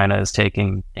share that China is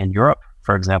taking in Europe,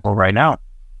 for example, right now.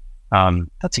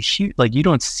 That's a huge, you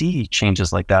don't see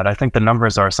changes like that. I think the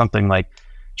numbers are something like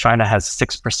China has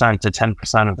 6% to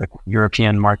 10% of the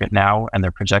European market now, and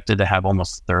they're projected to have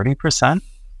almost 30%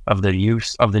 of the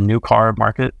use of the new car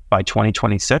market by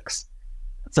 2026.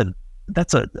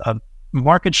 That's a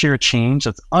market share change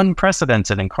that's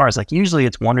unprecedented in cars. Like usually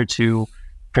it's 1 or 2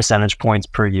 percentage points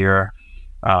per year.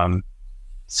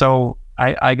 So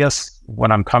I guess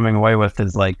what I'm coming away with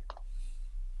is like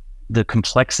the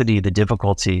complexity, the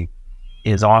difficulty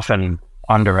is often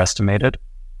underestimated.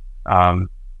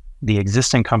 The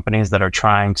existing companies that are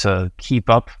trying to keep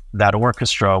up that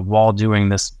orchestra while doing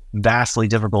this vastly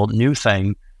difficult new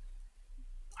thing,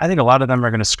 I think a lot of them are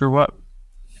going to screw up.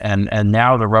 And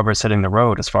now the rubber's hitting the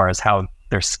road as far as how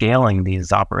they're scaling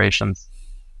these operations.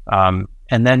 And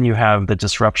then you have the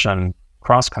disruption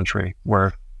cross-country,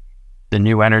 where the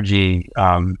new energy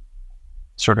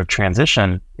sort of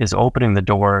transition is opening the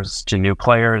doors to new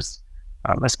players,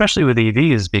 especially with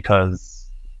EVs, because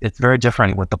it's very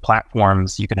different with the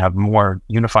platforms. You can have more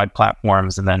unified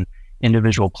platforms, and then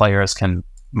individual players can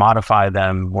modify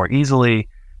them more easily.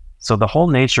 So the whole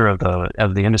nature of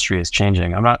the industry is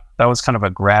changing. That was kind of a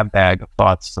grab bag of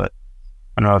thoughts that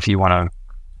I don't know if you want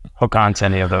to hook on to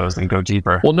any of those and go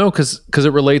deeper. Well, no, because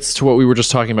it relates to what we were just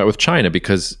talking about with China,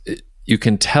 because you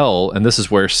can tell, and this is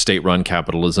where state-run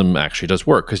capitalism actually does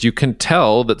work, because you can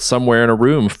tell that somewhere in a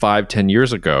room 5-10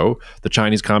 years ago, the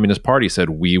Chinese Communist Party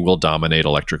said, we will dominate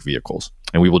electric vehicles.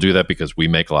 And we will do that because we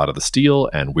make a lot of the steel,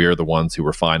 and we're the ones who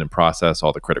refine and process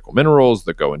all the critical minerals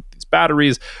that go into these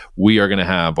batteries. We are going to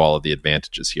have all of the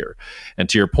advantages here. And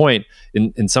to your point,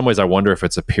 in some ways, I wonder if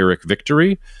it's a Pyrrhic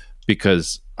victory,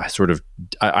 because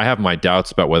I have my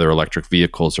doubts about whether electric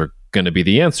vehicles are going to be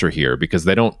the answer here, because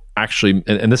they don't actually,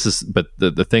 and this is, but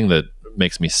the thing that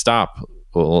makes me stop,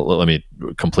 well, let me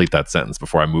complete that sentence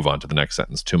before I move on to the next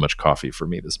sentence. Too much coffee for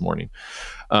me this morning.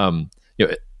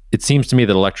 It seems to me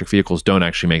that electric vehicles don't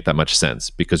actually make that much sense,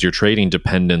 because you're trading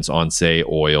dependence on, say,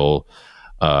 oil,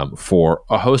 for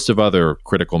a host of other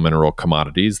critical mineral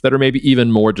commodities that are maybe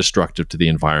even more destructive to the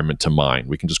environment to mine.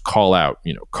 We can just call out,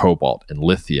 cobalt and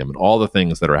lithium and all the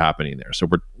things that are happening there. So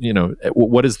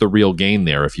what is the real gain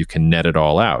there if you can net it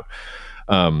all out?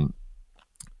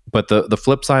 But the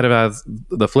flip side of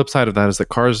that is that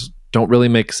cars don't really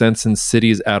make sense in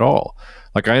cities at all.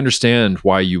 Like, I understand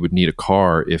why you would need a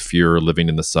car if you're living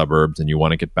in the suburbs and you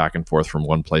want to get back and forth from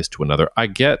one place to another. I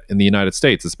get in the United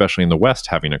States, especially in the West,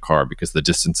 having a car because the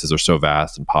distances are so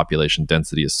vast and population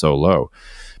density is so low.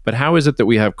 But how is it that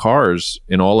we have cars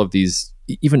in all of these,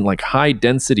 even like high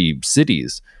density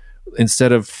cities,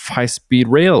 instead of high speed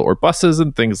rail or buses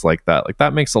and things like that? Like,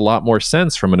 that makes a lot more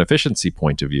sense from an efficiency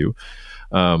point of view.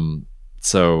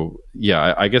 So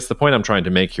yeah, I guess the point I'm trying to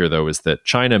make here, though, is that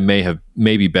China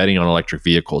may be betting on electric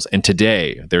vehicles, and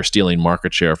today they're stealing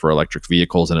market share for electric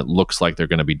vehicles, and it looks like they're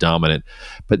going to be dominant.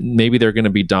 But maybe they're going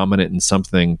to be dominant in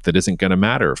something that isn't going to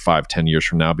matter 5-10 years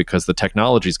from now, because the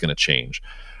technology is going to change,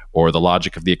 or the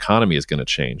logic of the economy is going to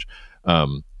change.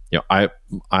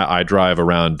 I drive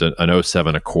around an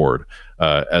 '07 Accord.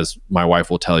 As my wife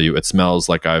will tell you, it smells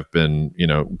like I've been,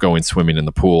 going swimming in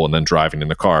the pool and then driving in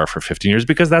the car for 15 years,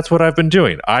 because that's what I've been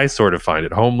doing. I sort of find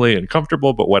it homely and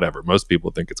comfortable, but whatever. Most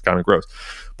people think it's kind of gross.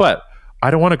 But I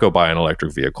don't want to go buy an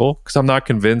electric vehicle because I'm not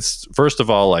convinced. First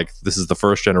of all, like, this is the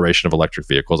first generation of electric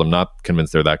vehicles. I'm not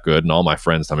convinced they're that good. And all my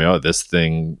friends tell me, oh, this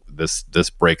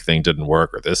brake thing didn't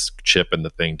work, or this chip in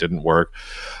the thing didn't work.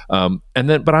 But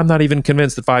I'm not even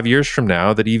convinced that 5 years from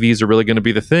now that EVs are really going to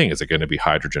be the thing. Is it going to be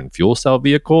hydrogen fuel cell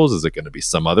vehicles? Is it going to be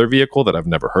some other vehicle that I've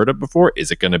never heard of before?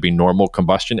 Is it going to be normal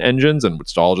combustion engines and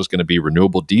it's all just going to be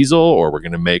renewable diesel, or we're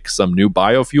going to make some new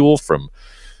biofuel from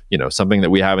something that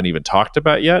we haven't even talked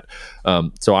about yet?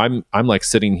 So I'm like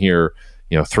sitting here,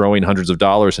 throwing hundreds of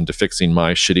dollars into fixing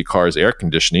my shitty car's air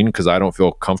conditioning because I don't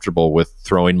feel comfortable with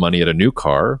throwing money at a new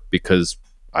car, because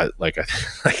I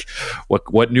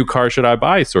what new car should I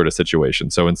buy sort of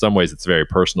situation. So in some ways it's very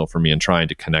personal for me in trying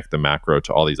to connect the macro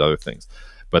to all these other things.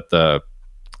 But that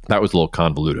was a little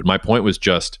convoluted. My point was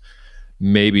just,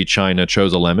 maybe China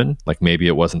chose a lemon. Like, maybe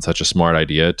it wasn't such a smart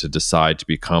idea to decide to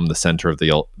become the center of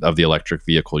the electric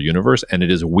vehicle universe. And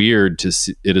it is weird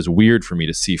for me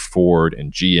to see Ford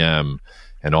and GM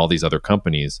and all these other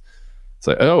companies. It's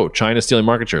like, oh, China's stealing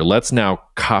market share. Let's now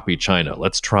copy China.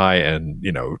 Let's try and,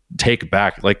 take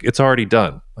back. Like, it's already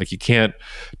done. Like, you can't.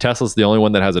 Tesla's the only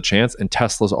one that has a chance, and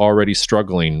Tesla's already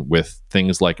struggling with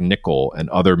things like nickel and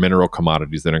other mineral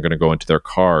commodities that are going to go into their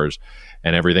cars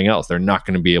and everything else. They're not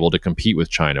going to be able to compete with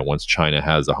China once China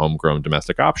has a homegrown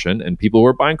domestic option, and people who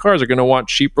are buying cars are going to want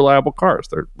cheap, reliable cars.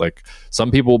 They're like,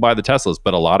 some people will buy the Teslas,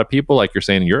 but a lot of people, like you're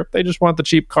saying in Europe, they just want the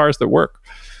cheap cars that work.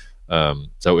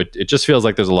 So it just feels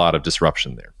like there's a lot of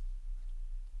disruption there.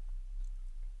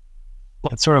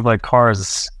 It's sort of like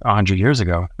cars 100 years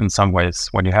ago in some ways.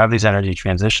 When you have these energy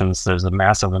transitions, there's a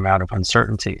massive amount of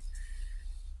uncertainty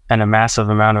and a massive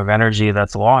amount of energy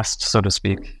that's lost, so to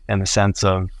speak, in the sense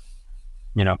of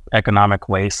economic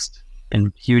waste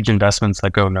and huge investments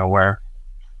that go nowhere.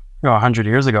 100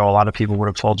 years ago, a lot of people would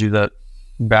have told you that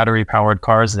battery-powered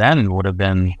cars then would have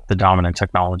been the dominant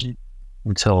technology,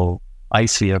 until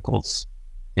ICE vehicles,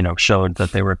 showed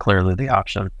that they were clearly the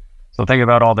option. So think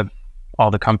about all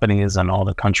the companies and all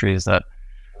the countries that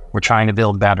were trying to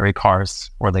build battery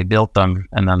cars, or they built them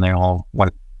and then they all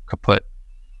went kaput.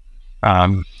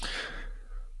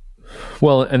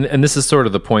 Well, and this is sort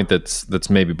of the point that's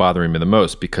maybe bothering me the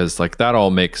most, because like, that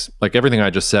all makes, like, everything I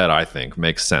just said, I think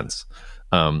makes sense.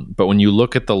 But when you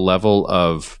look at the level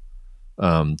of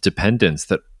dependence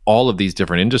that all of these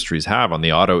different industries have on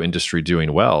the auto industry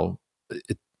doing well,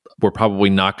 we're probably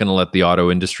not going to let the auto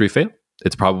industry fail.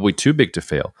 it's probably too big to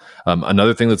fail.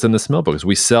 Another thing that's in the Smil book is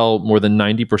we sell more than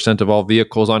 90% of all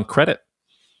vehicles on credit.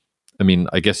 I mean,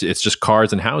 I guess it's just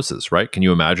cars and houses, right? Can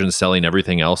you imagine selling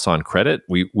everything else on credit?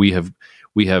 We have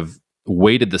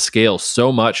weighted the scale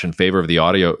so much in favor of the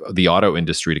auto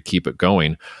industry to keep it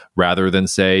going, rather than,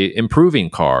 say,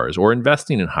 improving cars or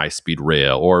investing in high-speed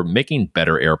rail or making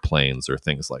better airplanes or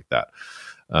things like that.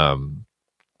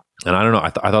 And I don't know. I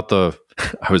thought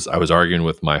I was arguing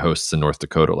with my hosts in North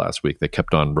Dakota last week. They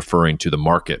kept on referring to the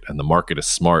market, and the market is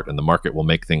smart, and the market will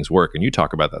make things work. And you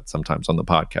talk about that sometimes on the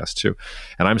podcast too.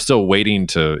 And I'm still waiting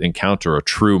to encounter a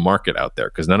true market out there,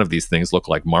 because none of these things look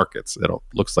like markets. It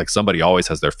looks like somebody always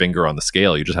has their finger on the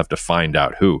scale. You just have to find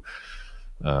out who.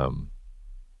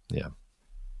 Yeah.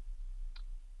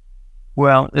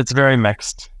 Well, it's very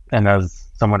mixed, and as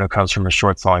someone who comes from a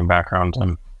short selling background,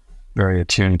 I'm very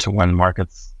attuned to when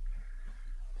markets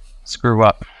screw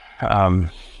up.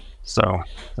 So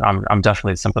I'm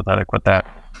definitely sympathetic with that.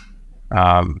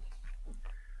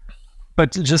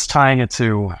 But just tying it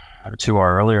to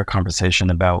our earlier conversation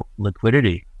about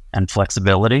liquidity and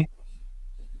flexibility,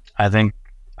 I think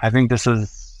this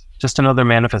is just another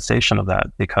manifestation of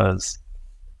that, because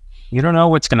you don't know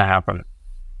what's going to happen.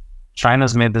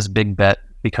 China's made this big bet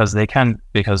because they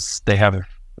have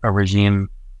a regime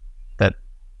that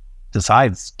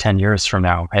decides 10 years from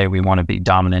now, hey, we want to be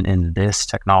dominant in this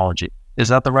technology. Is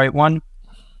that the right one?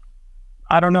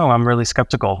 I don't know. I'm really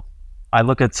skeptical. I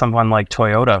look at someone like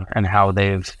Toyota and how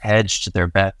they've hedged their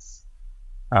bets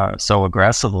so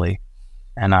aggressively,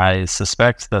 and I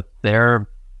suspect that they're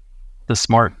the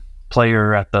smart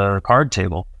player at the card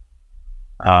table.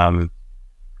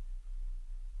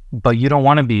 But you don't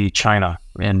want to be China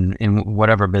in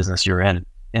whatever business you're in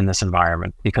this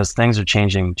environment, because things are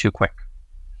changing too quick.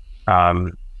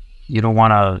 You don't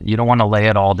want to lay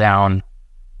it all down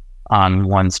on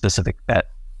one specific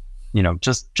bet.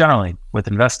 Just generally with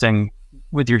investing,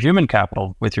 with your human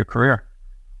capital, with your career.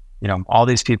 All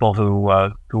these people who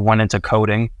went into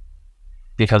coding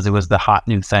because it was the hot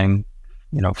new thing,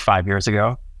 5 years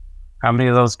ago. How many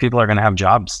of those people are going to have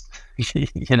jobs?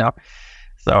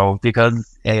 So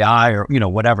because AI or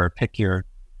whatever, pick your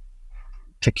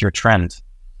trend.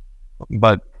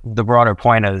 But the broader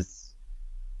point is,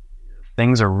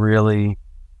 things are really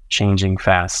changing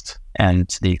fast, and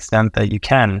to the extent that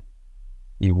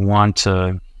you want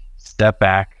to step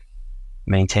back,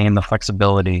 maintain the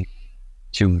flexibility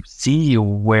to see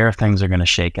where things are going to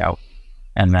shake out,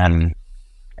 and then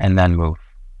move.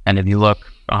 And if you look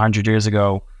 100 years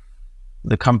ago,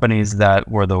 the companies that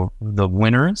were the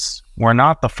winners were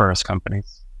not the first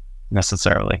companies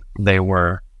necessarily. They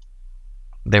were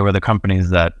the companies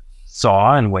that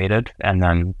saw and waited, and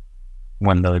then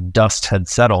when the dust had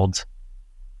settled,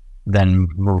 then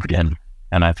moved in.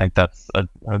 And I think that's a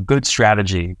good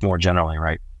strategy more generally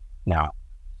right now.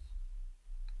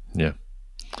 Yeah.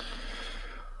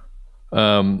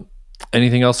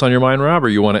 Anything else on your mind, Rob, or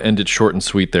you want to end it short and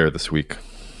sweet there this week?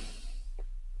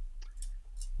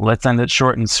 Let's end it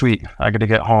short and sweet. I got to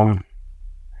get home,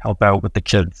 help out with the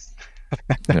kids.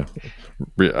 Yeah.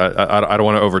 I don't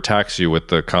want to overtax you with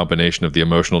the combination of the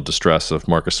emotional distress of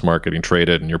Marcus Smart getting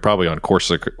traded, and you're probably on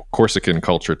Corsican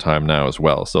culture time now as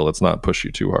well. So let's not push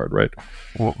you too hard, right?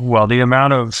 Well, the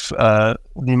amount of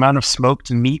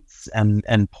smoked meats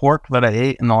and pork that I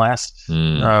ate in the last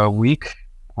week,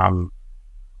 I'm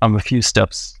a few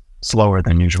steps slower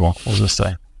than usual. We'll just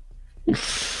say.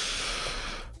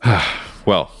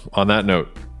 Well, on that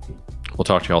note, we'll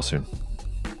talk to you all soon.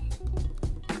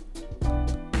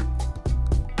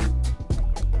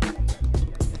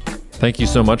 Thank you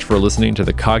so much for listening to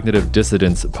the Cognitive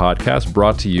Dissidence podcast,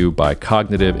 brought to you by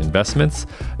Cognitive Investments.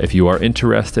 If you are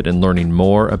interested in learning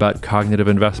more about cognitive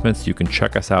investments, you can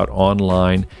check us out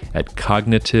online at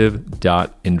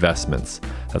cognitive.investments.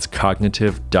 That's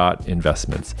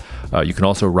cognitive.investments. You can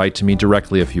also write to me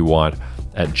directly if you want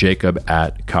at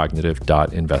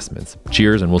jacob@cognitive.investments.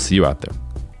 Cheers, and we'll see you out there.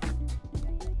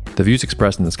 The views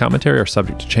expressed in this commentary are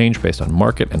subject to change based on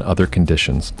market and other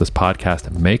conditions. This podcast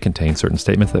may contain certain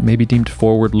statements that may be deemed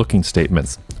forward-looking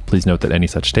statements. Please note that any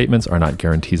such statements are not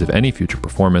guarantees of any future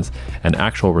performance, and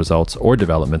actual results or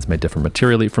developments may differ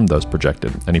materially from those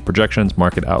projected. Any projections,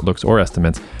 market outlooks, or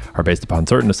estimates are based upon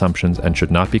certain assumptions and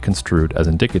should not be construed as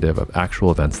indicative of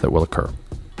actual events that will occur.